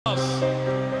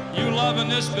love in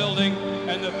this building,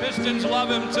 and the Pistons love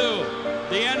him too.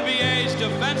 The NBA's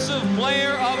Defensive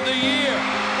Player of the Year,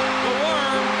 the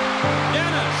Worm,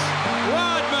 Dennis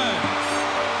Rodman.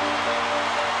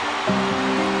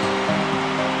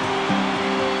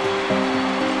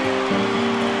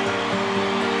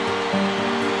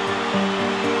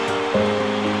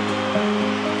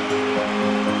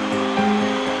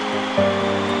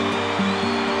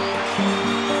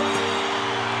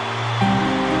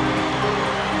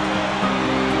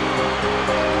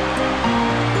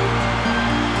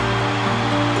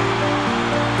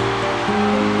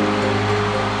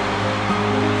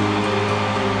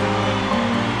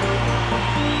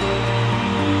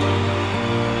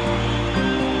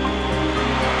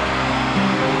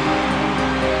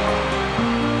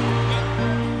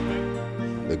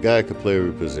 The guy could play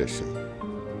every position.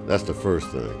 That's the first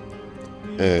thing.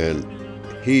 And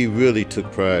he really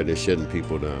took pride in shutting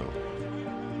people down.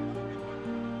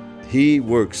 He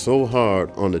worked so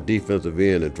hard on the defensive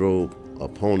end and drove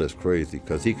opponents crazy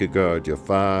because he could guard your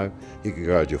 5, he could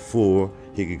guard your 4,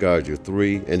 he could guard your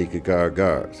 3, and he could guard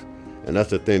guards. And that's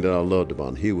the thing that I loved about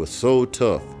him. He was so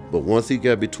tough, but once he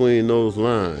got between those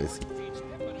lines,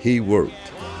 he worked.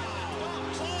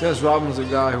 Dennis Rodman's a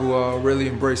guy who really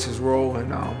embraced his role,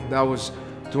 and that was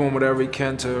doing whatever he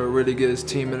can to really get his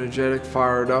team energetic,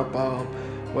 fired up,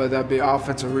 whether that be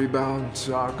offensive rebounds,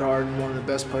 guarding one of the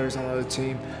best players on the other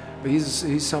team. But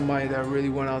he's somebody that really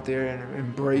went out there and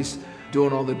embraced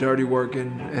doing all the dirty work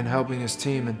and helping his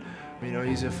team, and you know,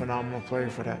 he's a phenomenal player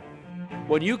for that.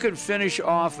 When you can finish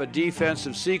off a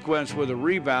defensive sequence with a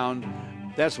rebound,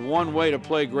 that's one way to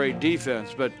play great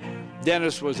defense, but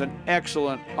Dennis was an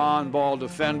excellent on-ball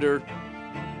defender.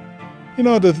 You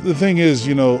know, the thing is,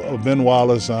 you know, Ben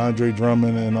Wallace, Andre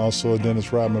Drummond, and also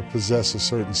Dennis Rodman possess a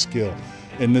certain skill.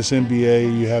 In this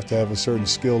NBA, you have to have a certain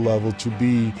skill level to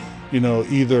be, you know,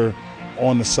 either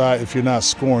on the side. If you're not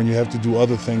scoring, you have to do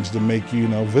other things to make you,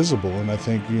 visible. And I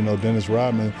think, Dennis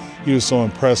Rodman, he was so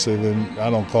impressive, and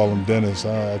I don't call him Dennis,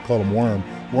 I call him Worm.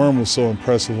 Worm was so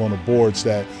impressive on the boards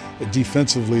that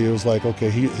defensively it was like, okay,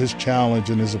 his challenge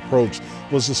and his approach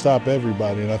was to stop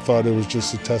everybody. And I thought it was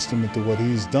just a testament to what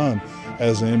he's done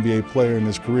as an NBA player in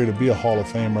his career, to be a Hall of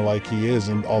Famer like he is,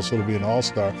 and also to be an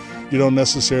All-Star. You don't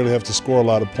necessarily have to score a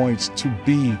lot of points to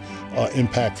be an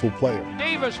impactful player.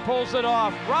 Davis pulls it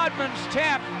off. Rodman's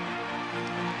tap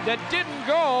that didn't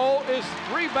go is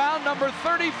rebound number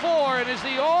 34 and is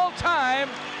the all-time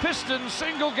Pistons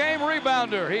single-game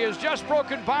rebounder. He has just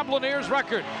broken Bob Lanier's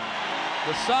record.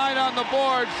 The sign on the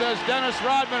board says Dennis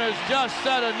Rodman has just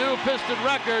set a new Piston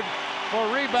record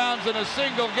for rebounds in a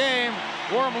single game.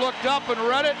 Worm looked up and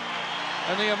read it,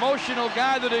 and the emotional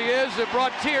guy that he is, it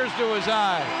brought tears to his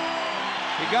eye.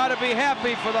 You got to be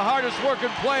happy for the hardest working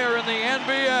player in the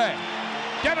NBA.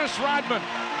 Dennis Rodman,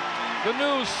 the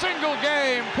new single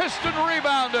game Piston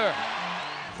rebounder.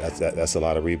 That's a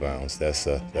lot of rebounds. That's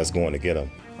going to get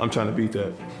him. I'm trying to beat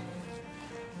that.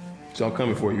 So I'm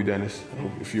coming for you, Dennis,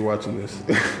 if you're watching this.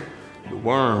 The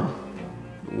Worm,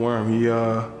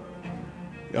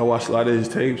 I watched a lot of his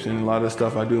tapes, and a lot of the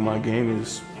stuff I do in my game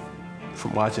is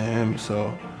from watching him.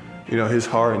 So, his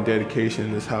heart and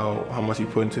dedication is how much he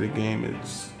put into the game.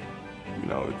 It's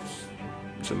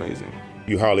amazing.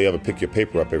 You hardly ever pick your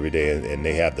paper up every day and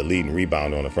they have the leading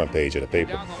rebounder on the front page of the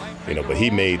paper. But he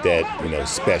made that,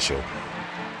 special.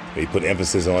 He put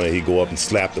emphasis on it. He'd go up and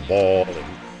slap the ball and,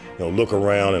 look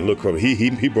around and look over.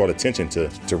 He brought attention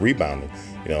to rebounding.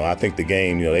 I think the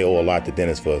game, they owe a lot to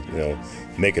Dennis for,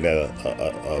 making that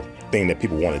a thing that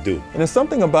people want to do. And there's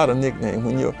something about a nickname.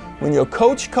 When your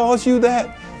coach calls you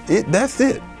that, that's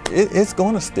it. It's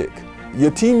going to stick.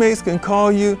 Your teammates can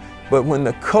call you, but when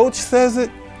the coach says it,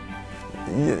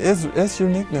 it's your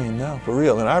nickname now, for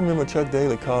real. And I remember Chuck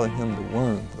Daly calling him the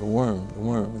Worm, the Worm, the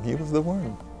Worm, and he was the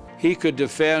Worm. He could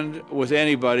defend with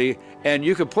anybody, and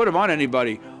you could put him on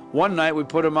anybody. One night we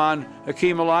put him on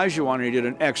Hakeem Olajuwon, and he did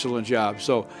an excellent job.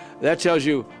 So that tells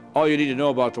you all you need to know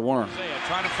about the Worm.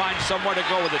 Trying to find somewhere to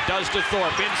go with it. Does to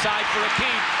Thorpe. Inside for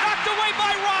Hakeem. Knocked away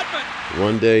by Rodman.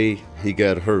 One day he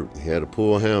got hurt. He had a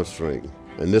pulled hamstring.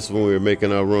 And this is when we were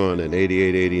making our run in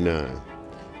 '88, '89.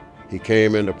 He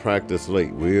came into practice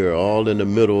late. We were all in the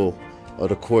middle of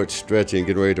the court stretching,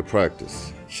 getting ready to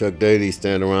practice. Chuck Daly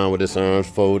standing around with his arms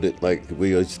folded, like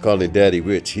we used to call him Daddy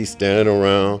Rich. He's standing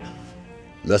around,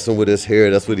 messing with his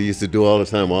hair. That's what he used to do all the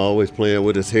time, always playing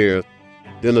with his hair.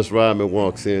 Dennis Rodman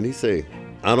walks in. He say,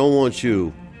 I don't want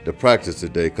you to practice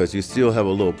today because you still have a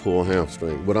little pulled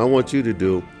hamstring. What I want you to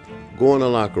do, go in the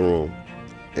locker room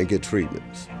and get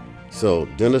treatments. So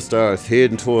Dennis starts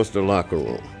heading towards the locker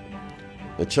room.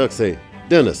 And Chuck say,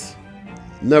 Dennis,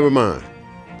 never mind.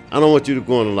 I don't want you to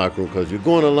go in the locker room, because you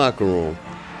go in the locker room,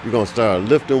 you're going to start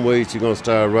lifting weights, you're going to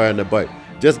start riding the bike.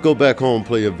 Just go back home and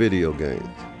play your video games.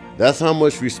 That's how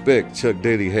much respect Chuck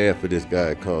Daly had for this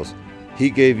guy, because he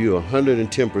gave you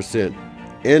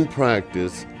 110% in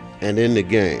practice and in the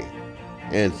game.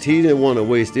 And he didn't want to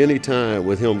waste any time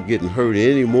with him getting hurt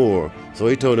anymore, so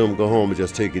he told him to go home and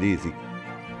just take it easy.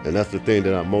 And that's the thing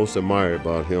that I most admire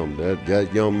about him,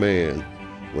 that young man,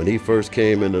 when he first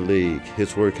came in the league,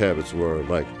 his work habits were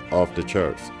like off the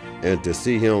charts. And to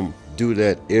see him do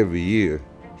that every year,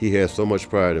 he has so much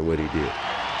pride in what he did.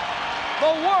 The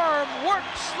Worm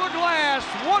works the glass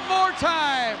one more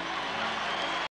time.